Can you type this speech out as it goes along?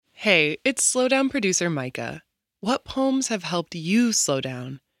Hey, it's Slowdown producer Micah. What poems have helped you slow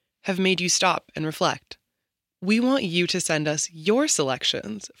down, have made you stop and reflect? We want you to send us your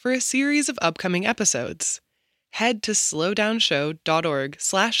selections for a series of upcoming episodes. Head to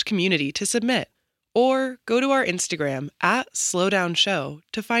slowdownshow.org/community to submit, or go to our Instagram at slowdownshow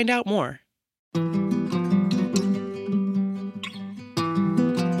to find out more.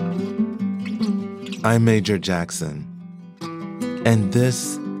 I'm Major Jackson, and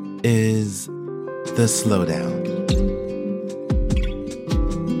this is The Slowdown.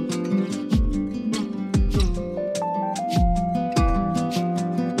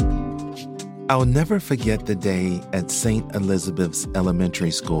 I'll never forget the day at St. Elizabeth's Elementary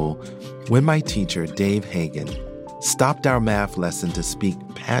School when my teacher, Dave Hagan, stopped our math lesson to speak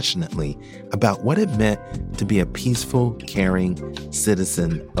passionately about what it meant to be a peaceful, caring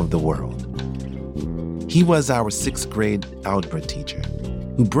citizen of the world. He was our 6th grade algebra teacher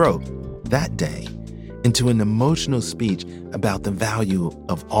who broke, that day, into an emotional speech about the value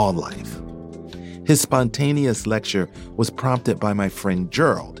of all life. His spontaneous lecture was prompted by my friend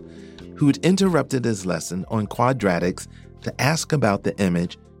Gerald, who'd interrupted his lesson on quadratics to ask about the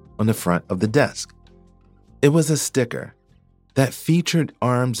image on the front of the desk. It was a sticker that featured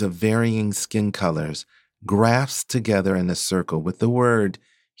arms of varying skin colors grasped together in a circle with the word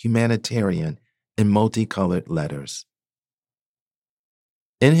humanitarian in multicolored letters.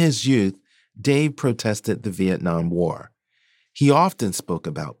 In his youth, Dave protested the Vietnam War. He often spoke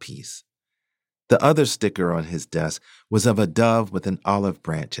about peace. The other sticker on his desk was of a dove with an olive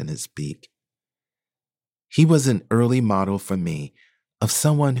branch in its beak. He was an early model for me of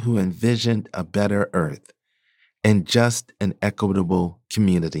someone who envisioned a better earth and just and equitable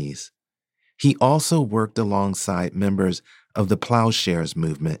communities. He also worked alongside members of the Plowshares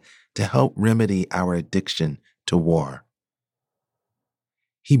movement to help remedy our addiction to war.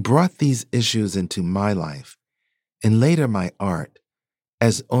 He brought these issues into my life and later my art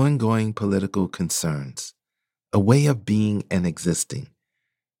as ongoing political concerns, a way of being and existing,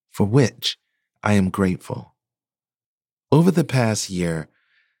 for which I am grateful. Over the past year,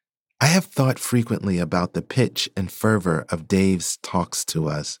 I have thought frequently about the pitch and fervor of Dave's talks to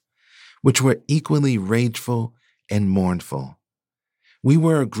us, which were equally rageful and mournful. We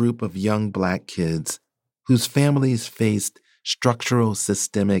were a group of young Black kids whose families faced structural,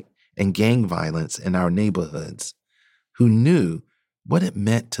 systemic, and gang violence in our neighborhoods, who knew what it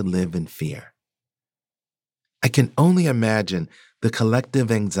meant to live in fear. I can only imagine the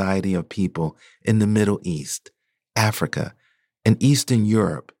collective anxiety of people in the Middle East, Africa, and Eastern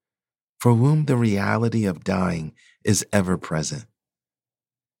Europe, for whom the reality of dying is ever present.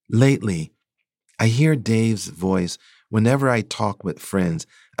 Lately, I hear Dave's voice whenever I talk with friends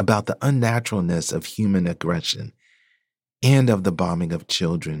about the unnaturalness of human aggression and of the bombing of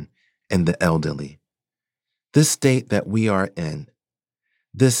children and the elderly. This state that we are in,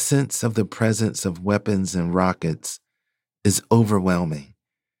 this sense of the presence of weapons and rockets, is overwhelming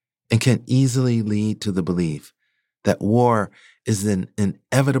and can easily lead to the belief that war is an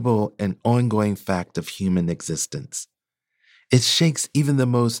inevitable and ongoing fact of human existence. It shakes even the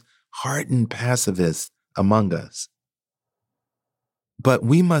most hardened pacifists among us. But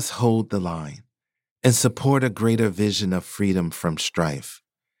we must hold the line and support a greater vision of freedom from strife.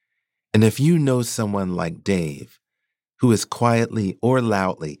 And if you know someone like Dave, who is quietly or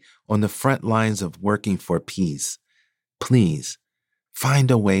loudly on the front lines of working for peace, please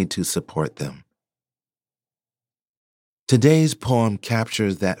find a way to support them. Today's poem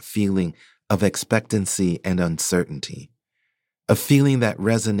captures that feeling of expectancy and uncertainty, a feeling that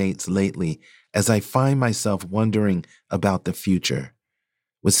resonates lately as I find myself wondering about the future,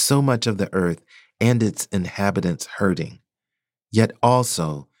 with so much of the earth and its inhabitants hurting, yet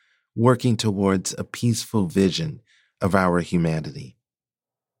also working towards a peaceful vision of our humanity.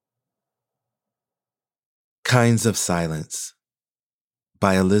 Kinds of Silence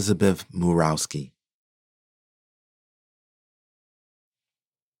by Elizabeth Murowski.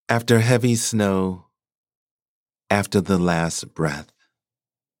 After heavy snow, after the last breath,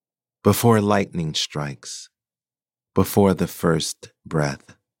 before lightning strikes, before the first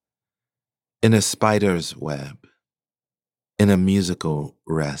breath, in a spider's web, in a musical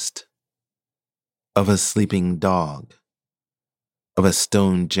rest, of a sleeping dog, of a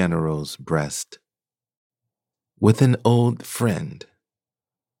stone general's breast, with an old friend,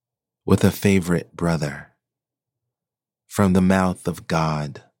 with a favorite brother, from the mouth of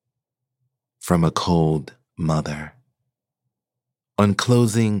God, from a cold mother, on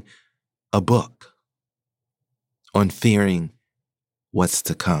closing a book, on fearing what's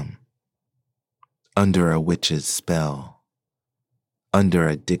to come, under a witch's spell, under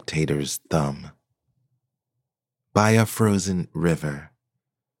a dictator's thumb. By a frozen river,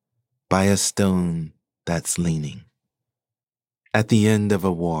 by a stone that's leaning. At the end of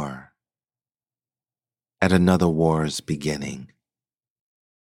a war, at another war's beginning.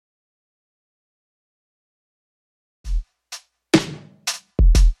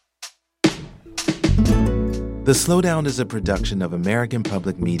 The Slowdown is a production of American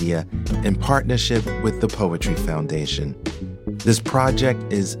Public Media in partnership with the Poetry Foundation. This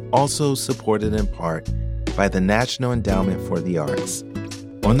project is also supported in part by the National Endowment for the Arts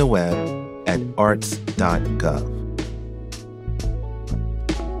on the web at arts.gov.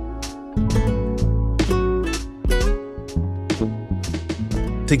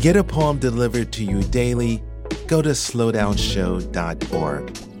 To get a poem delivered to you daily, go to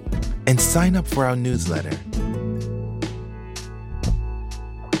slowdownshow.org and sign up for our newsletter.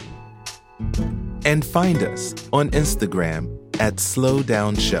 And find us on Instagram at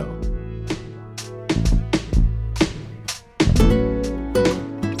slowdownshow.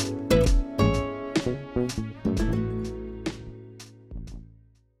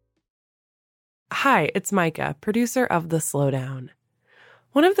 Hi, it's Micah, producer of The Slowdown.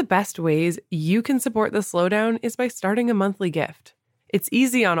 One of the best ways you can support The Slowdown is by starting a monthly gift. It's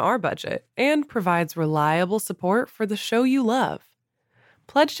easy on our budget and provides reliable support for the show you love.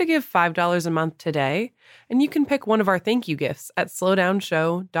 Pledge to give $5 a month today, and you can pick one of our thank you gifts at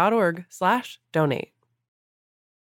slowdownshow.org/donate.